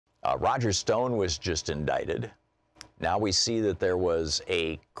Roger Stone was just indicted. Now we see that there was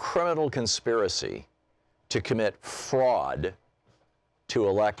a criminal conspiracy to commit fraud to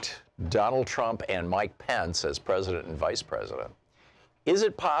elect Donald Trump and Mike Pence as president and vice president. Is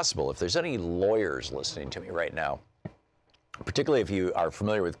it possible, if there's any lawyers listening to me right now, particularly if you are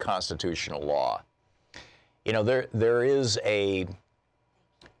familiar with constitutional law, you know, there's a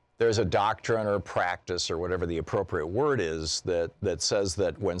doctrine or practice or whatever the appropriate word is that says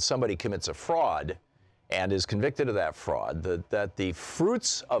that when somebody commits a fraud and is convicted of that fraud, that the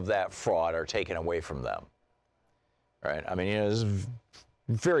fruits of that fraud are taken away from them, right? I mean, you know, it's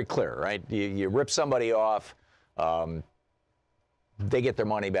very clear, right? You rip somebody off, they get their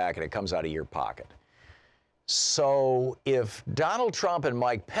money back and it comes out of your pocket. So if Donald Trump and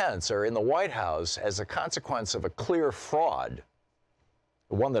Mike Pence are in the White House as a consequence of a clear fraud,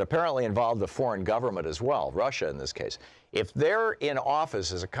 one that apparently involved the foreign government as well, Russia in this case, if they're in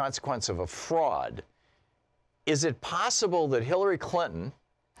office as a consequence of a fraud, is it possible that Hillary Clinton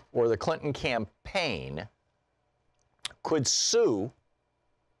or the Clinton campaign could sue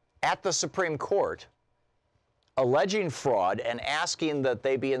at the Supreme Court alleging fraud and asking that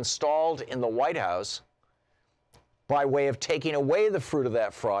they be installed in the White House by way of taking away the fruit of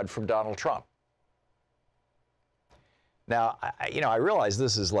that fraud from Donald Trump? Now, I realize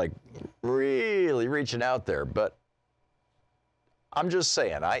this is like really reaching out there, but I'm just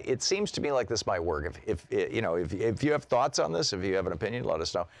saying, it seems to me like this might work. If you have thoughts on this, if you have an opinion, let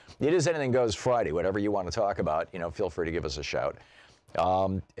us know. It is Anything Goes Friday. Whatever you want to talk about, feel free to give us a shout.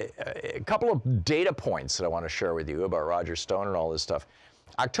 A couple of data points that I want to share with you about Roger Stone and all this stuff.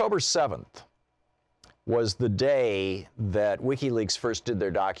 October 7th was the day that WikiLeaks first did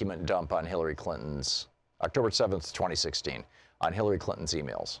their document dump on Hillary Clinton's, October 7th, 2016, on Hillary Clinton's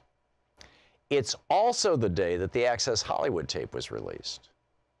emails. It's also the day that the Access Hollywood tape was released.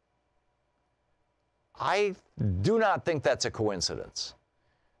 I do not think that's a coincidence.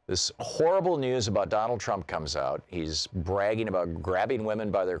 This horrible news about Donald Trump comes out. He's bragging about grabbing women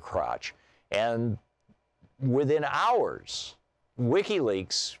by their crotch. And within hours,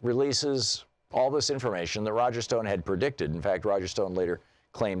 WikiLeaks releases all this information that Roger Stone had predicted. In fact, Roger Stone later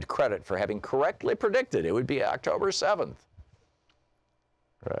claimed credit for having correctly predicted it would be October 7th.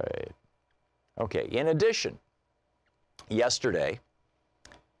 Right. Okay, in addition, yesterday,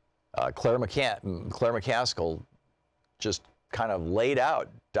 Claire McCaskill just kind of laid out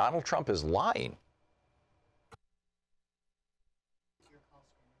Donald Trump is lying.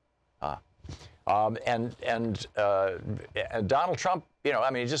 And Donald Trump, he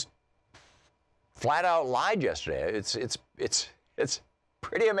just flat out lied yesterday. It's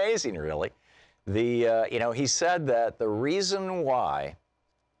pretty amazing, really. He said that the reason why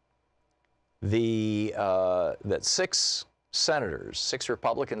that six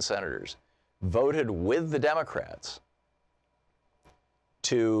Republican senators voted with the Democrats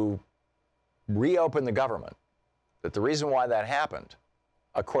to reopen the government, that the reason why that happened,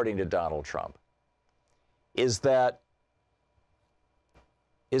 according to Donald Trump, is that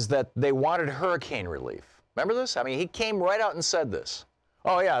they wanted hurricane relief. Remember this? I mean, he came right out and said this.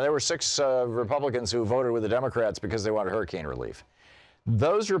 Oh, yeah, there were six Republicans who voted with the Democrats because they wanted hurricane relief.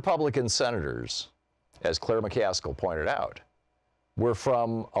 Those Republican senators, as Claire McCaskill pointed out, were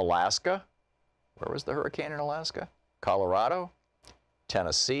from Alaska. Where was the hurricane in Alaska? Colorado,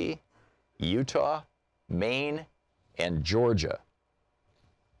 Tennessee, Utah, Maine, and Georgia.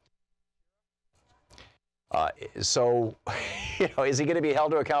 So, is he going to be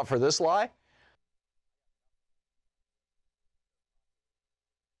held to account for this lie?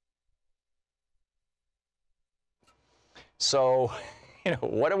 So,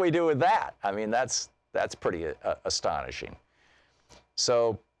 what do we do with that? I mean, that's pretty astonishing.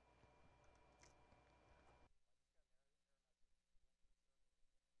 So,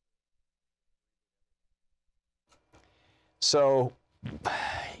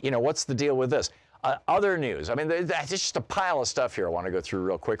 what's the deal with this? Other news. I mean, there's just a pile of stuff here I want to go through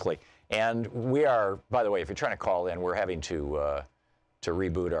real quickly. And we are, by the way, if you're trying to call in, we're having to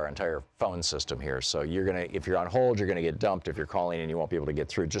reboot our entire phone system here. So if you're on hold, you're gonna get dumped. If you're calling in, you won't be able to get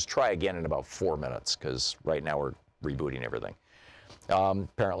through. Just try again in about 4 minutes, because right now we're rebooting everything.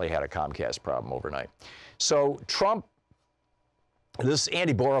 Apparently had a Comcast problem overnight. So Trump, this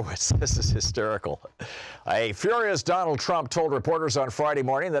Andy Borowitz, this is hysterical. A furious Donald Trump told reporters on Friday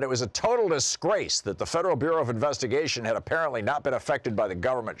morning that it was a total disgrace that the Federal Bureau of Investigation had apparently not been affected by the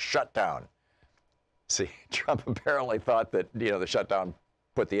government shutdown. See, Trump apparently thought that, the shutdown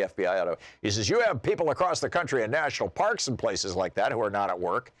put the FBI out of it. He says, you have people across the country in national parks and places like that who are not at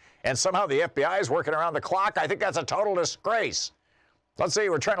work, and somehow the FBI is working around the clock. I think that's a total disgrace. Let's say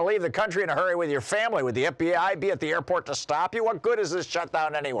you were trying to leave the country in a hurry with your family. Would the FBI be at the airport to stop you? What good is this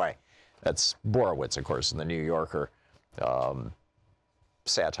shutdown anyway? That's Borowitz, of course, in the New Yorker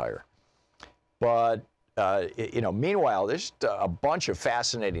satire. But, meanwhile, there's a bunch of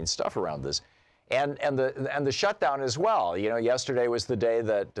fascinating stuff around this. And the shutdown as well. Yesterday was the day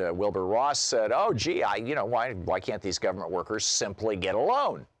that Wilbur Ross said, oh, gee, why can't these government workers simply get a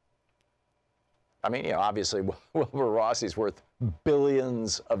loan? I mean, obviously, Wilbur Ross, he's worth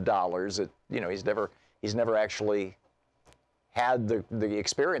billions of dollars. He's never actually had the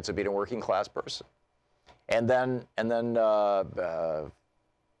experience of being a working class person. And then the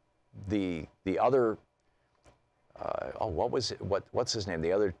other, what's his name?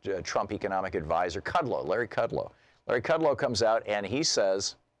 The other Trump economic advisor, Larry Kudlow. Larry Kudlow comes out and he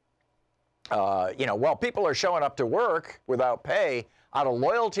says, well, people are showing up to work without pay out of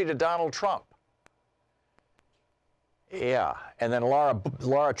loyalty to Donald Trump. Yeah, and then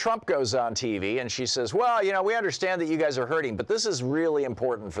Laura Trump goes on TV and she says, well, we understand that you guys are hurting, but this is really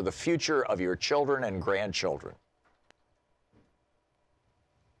important for the future of your children and grandchildren.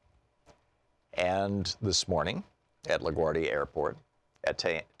 And this morning at LaGuardia Airport at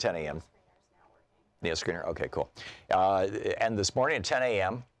 10 a.m. Yeah, screener, okay, cool. And this morning at 10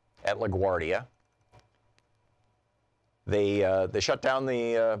 a.m. at LaGuardia, they shut down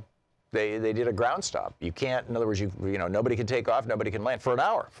They did a ground stop. You can't, in other words, nobody can take off, nobody can land for an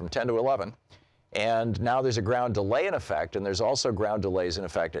hour from 10 to 11. And now there's a ground delay in effect, and there's also ground delays in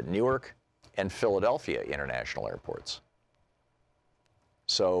effect at Newark and Philadelphia international airports.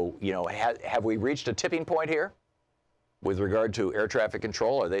 So, have we reached a tipping point here with regard to air traffic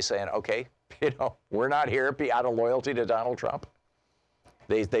control? Are they saying, okay, we're not here out of loyalty to Donald Trump?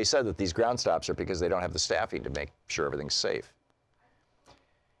 They said that these ground stops are because they don't have the staffing to make sure everything's safe.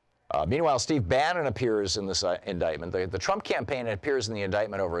 Meanwhile, Steve Bannon appears in this indictment. The Trump campaign appears in the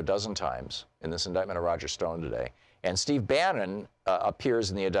indictment over a dozen times, in this indictment of Roger Stone today. And Steve Bannon appears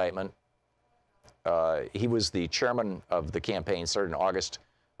in the indictment. He was the chairman of the campaign, started in August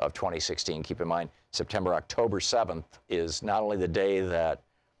of 2016. Keep in mind, October 7th is not only the day that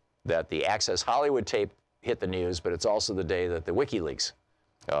the Access Hollywood tape hit the news, but it's also the day that the WikiLeaks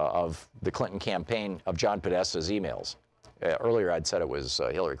of the Clinton campaign of John Podesta's emails. Earlier I'd said it was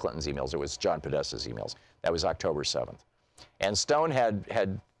Hillary Clinton's emails. It was John Podesta's emails. That was October 7th. And Stone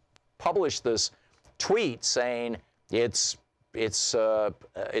had published this tweet saying it's going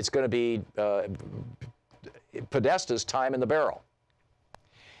to be Podesta's time in the barrel.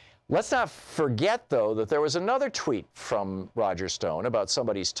 Let's not forget, though, that there was another tweet from Roger Stone about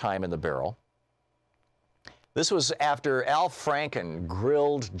somebody's time in the barrel. This was after Al Franken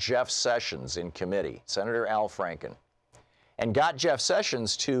grilled Jeff Sessions in committee, Senator Al Franken, and got Jeff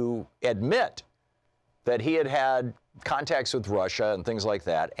Sessions to admit that he had had contacts with Russia and things like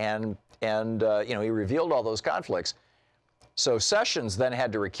that, and he revealed all those conflicts. So Sessions then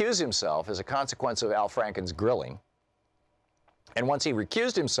had to recuse himself as a consequence of Al Franken's grilling. And once he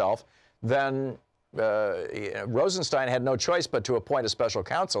recused himself, then Rosenstein had no choice but to appoint a special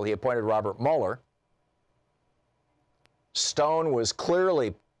counsel. He appointed Robert Mueller. Stone was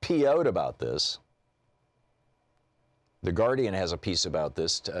clearly PO'd about this. The Guardian has a piece about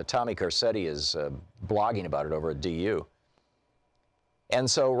this. Tommy Carcetti is blogging about it over at DU. And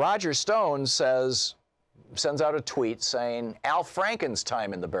so Roger Stone sends out a tweet saying, Al Franken's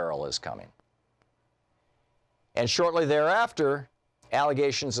time in the barrel is coming. And shortly thereafter,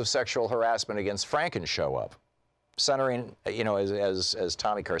 allegations of sexual harassment against Franken show up, centering, as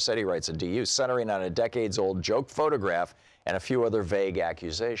Tommy Carcetti writes at DU, centering on a decades-old joke photograph and a few other vague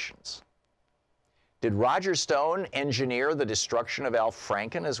accusations. Did Roger Stone engineer the destruction of Al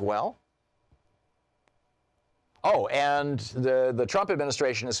Franken as well? Oh, and the Trump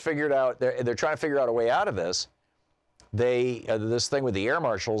administration has figured out, they're trying to figure out a way out of this. This thing with the air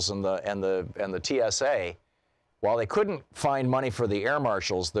marshals and the TSA, while they couldn't find money for the air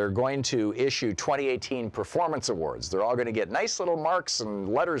marshals, they're going to issue 2018 performance awards. They're all going to get nice little marks and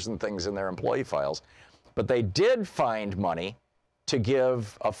letters and things in their employee files. But they did find money to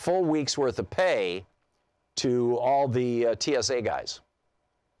give a full week's worth of pay to all the TSA guys.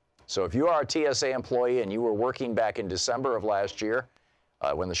 So if you are a TSA employee and you were working back in December of last year,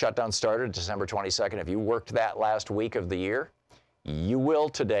 when the shutdown started, December 22nd, if you worked that last week of the year, you will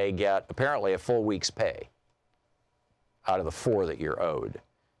today get apparently a full week's pay out of the 4 that you're owed.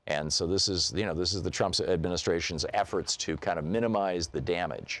 And so this is the Trump administration's efforts to kind of minimize the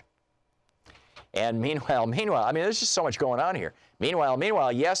damage. And meanwhile, I mean, there's just so much going on here.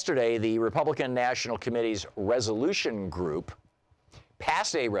 Meanwhile, yesterday, the Republican National Committee's resolution group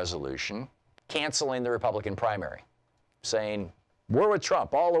passed a resolution canceling the Republican primary, saying We're with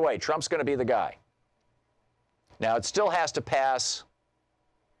Trump all the way. Trump's going to be the guy. Now, it still has to pass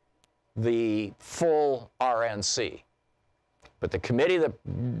the full RNC. But the committee that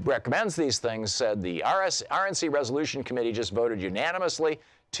recommends these things said the RNC Resolution Committee just voted unanimously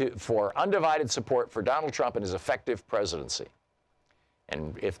for undivided support for Donald Trump and his effective presidency.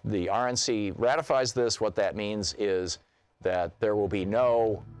 And if the RNC ratifies this, what that means is that there will be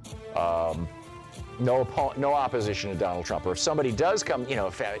no opposition to Donald Trump. Or if somebody does come,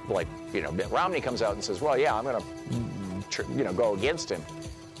 Mitt Romney comes out and says, well, yeah, I'm going to, go against him,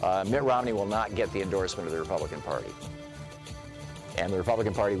 Mitt Romney will not get the endorsement of the Republican Party. And the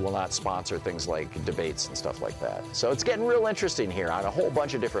Republican Party will not sponsor things like debates and stuff like that. So it's getting real interesting here on a whole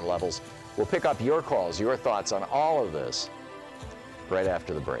bunch of different levels. We'll pick up your calls, your thoughts on all of this right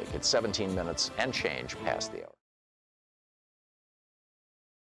after the break. It's 17 minutes and change past the hour.